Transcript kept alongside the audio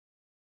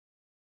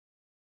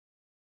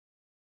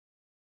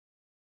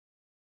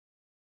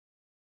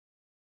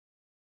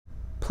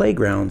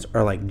playgrounds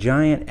are like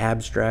giant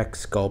abstract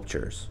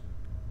sculptures,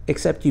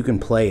 except you can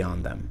play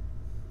on them.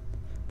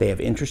 They have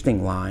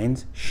interesting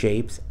lines,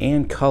 shapes,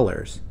 and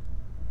colors,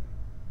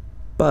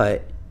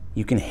 but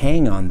you can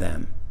hang on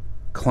them,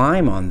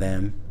 climb on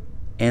them,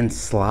 and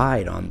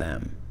slide on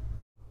them.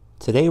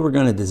 Today we're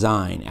going to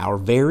design our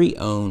very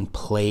own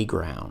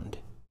playground.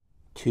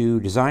 To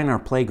design our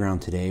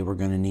playground today, we're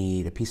going to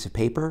need a piece of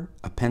paper,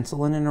 a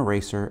pencil and an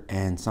eraser,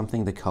 and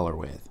something to color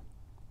with.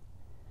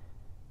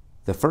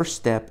 The first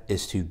step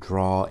is to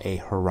draw a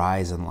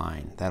horizon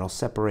line that'll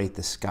separate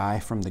the sky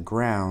from the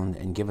ground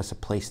and give us a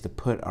place to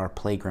put our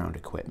playground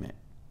equipment.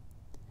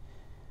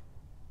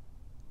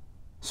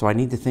 So I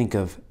need to think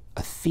of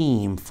a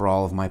theme for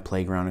all of my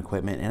playground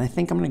equipment, and I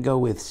think I'm going to go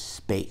with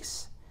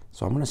space.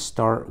 So I'm going to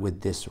start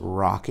with this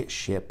rocket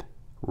ship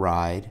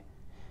ride.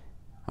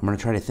 I'm going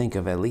to try to think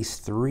of at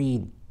least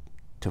 3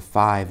 to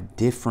 5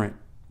 different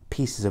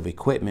pieces of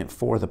equipment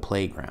for the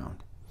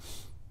playground.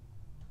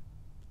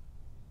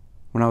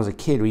 When I was a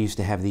kid, we used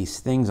to have these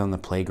things on the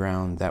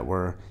playground that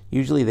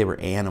usually they were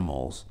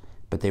animals,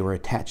 but they were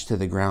attached to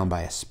the ground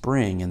by a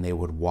spring and they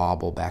would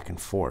wobble back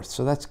and forth.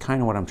 So that's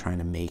kind of what I'm trying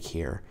to make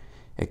here,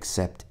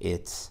 except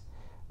it's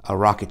a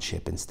rocket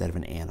ship instead of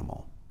an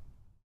animal.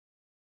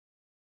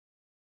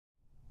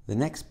 The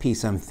next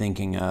piece I'm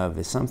thinking of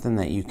is something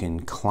that you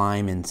can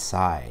climb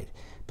inside,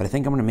 but I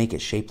think I'm going to make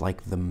it shaped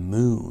like the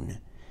moon.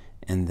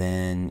 And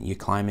then you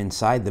climb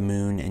inside the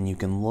moon and you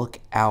can look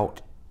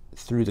out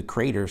through the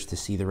craters to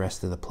see the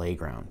rest of the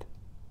playground.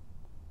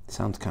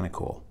 Sounds kind of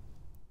cool.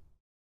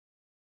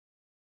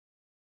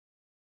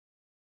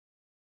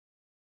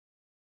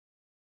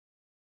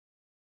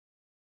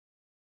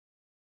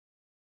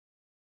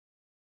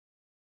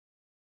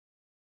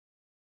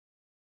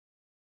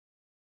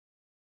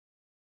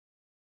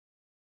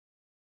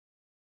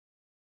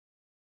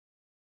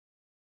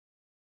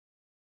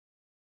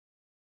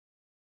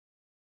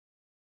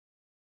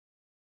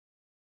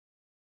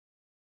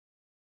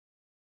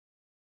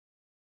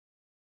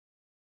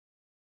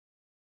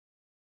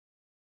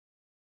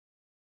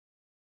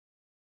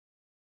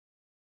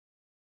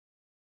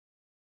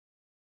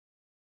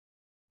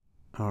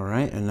 All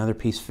right, another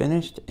piece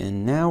finished,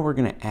 and now we're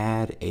going to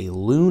add a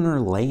lunar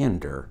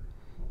lander,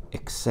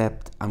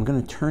 except I'm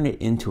going to turn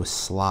it into a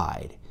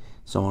slide.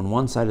 So on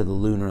one side of the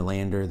lunar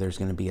lander, there's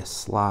going to be a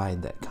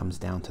slide that comes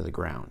down to the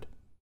ground.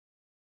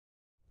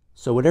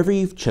 So whatever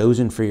you've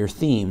chosen for your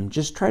theme,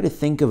 just try to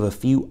think of a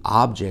few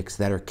objects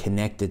that are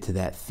connected to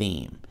that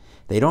theme.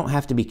 They don't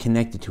have to be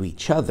connected to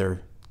each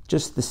other,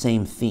 just the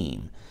same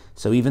theme.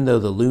 So even though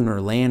the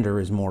lunar lander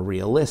is more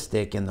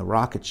realistic and the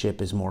rocket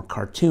ship is more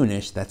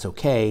cartoonish, that's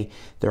okay.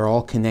 They're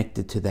all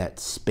connected to that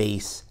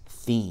space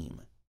theme.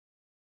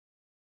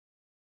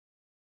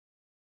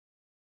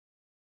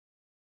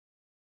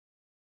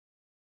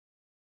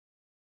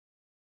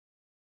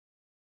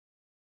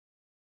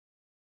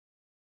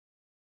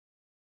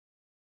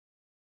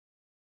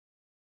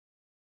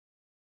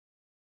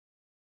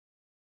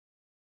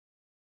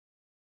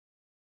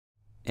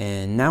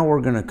 And now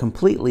we're going to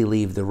completely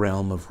leave the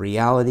realm of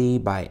reality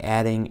by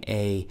adding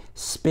a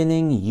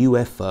spinning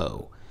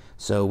UFO.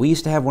 So we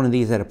used to have one of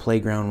these at a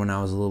playground when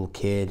I was a little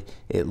kid.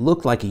 It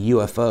looked like a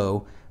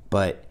UFO,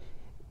 but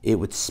it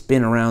would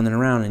spin around and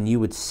around, and you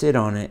would sit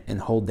on it and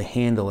hold the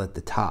handle at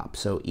the top.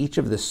 So each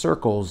of the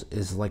circles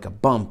is like a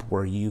bump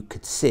where you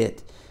could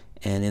sit,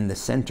 and in the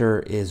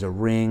center is a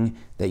ring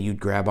that you'd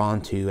grab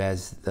onto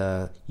as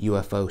the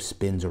UFO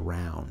spins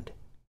around.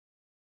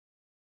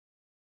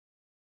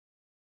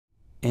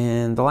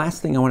 And the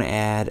last thing I want to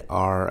add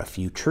are a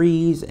few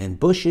trees and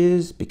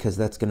bushes, because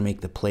that's going to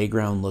make the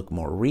playground look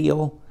more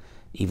real,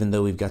 even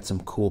though we've got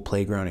some cool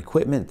playground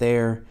equipment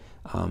there.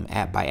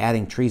 By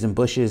adding trees and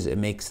bushes, it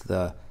makes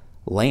the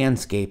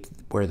landscape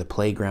where the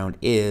playground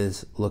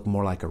is look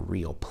more like a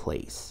real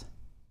place.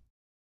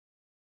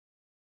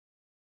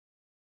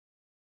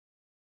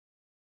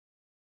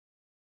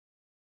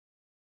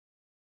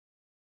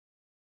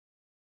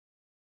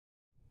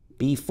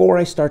 Before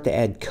I start to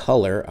add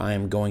color,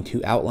 I'm going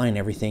to outline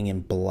everything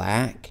in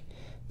black.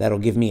 That'll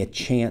give me a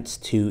chance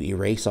to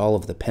erase all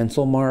of the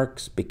pencil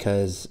marks,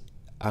 because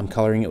I'm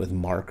coloring it with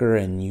marker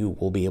and you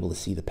will be able to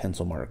see the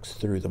pencil marks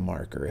through the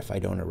marker if I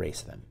don't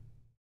erase them.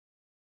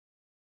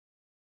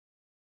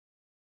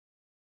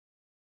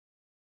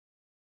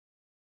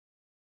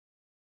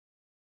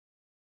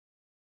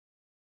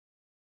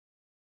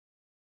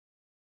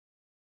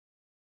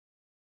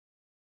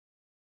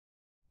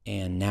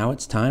 And now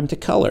it's time to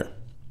color.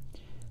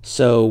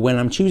 So when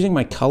I'm choosing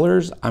my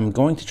colors, I'm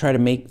going to try to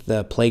make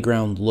the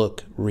playground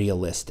look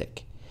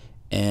realistic.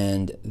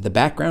 And the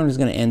background is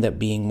going to end up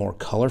being more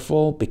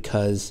colorful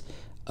because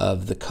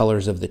of the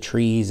colors of the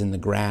trees and the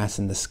grass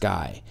and the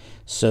sky.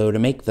 So to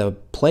make the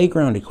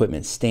playground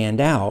equipment stand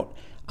out,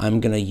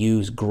 I'm going to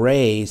use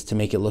grays to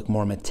make it look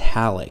more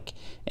metallic.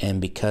 And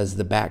because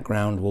the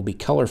background will be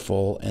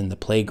colorful and the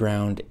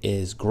playground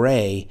is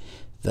gray,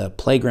 the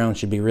playground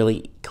should be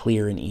really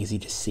clear and easy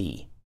to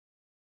see.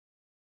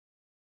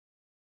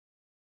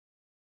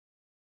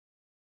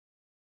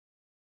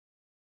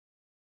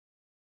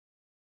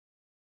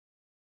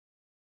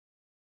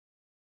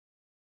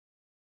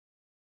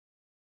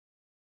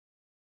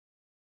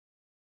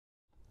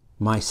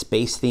 My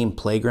space-themed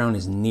playground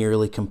is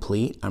nearly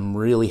complete. I'm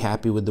really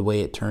happy with the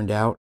way it turned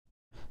out.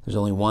 There's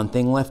only one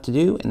thing left to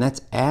do, and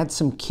that's add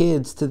some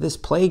kids to this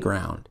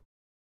playground.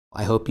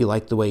 I hope you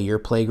like the way your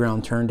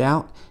playground turned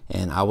out,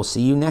 and I will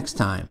see you next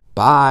time.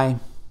 Bye!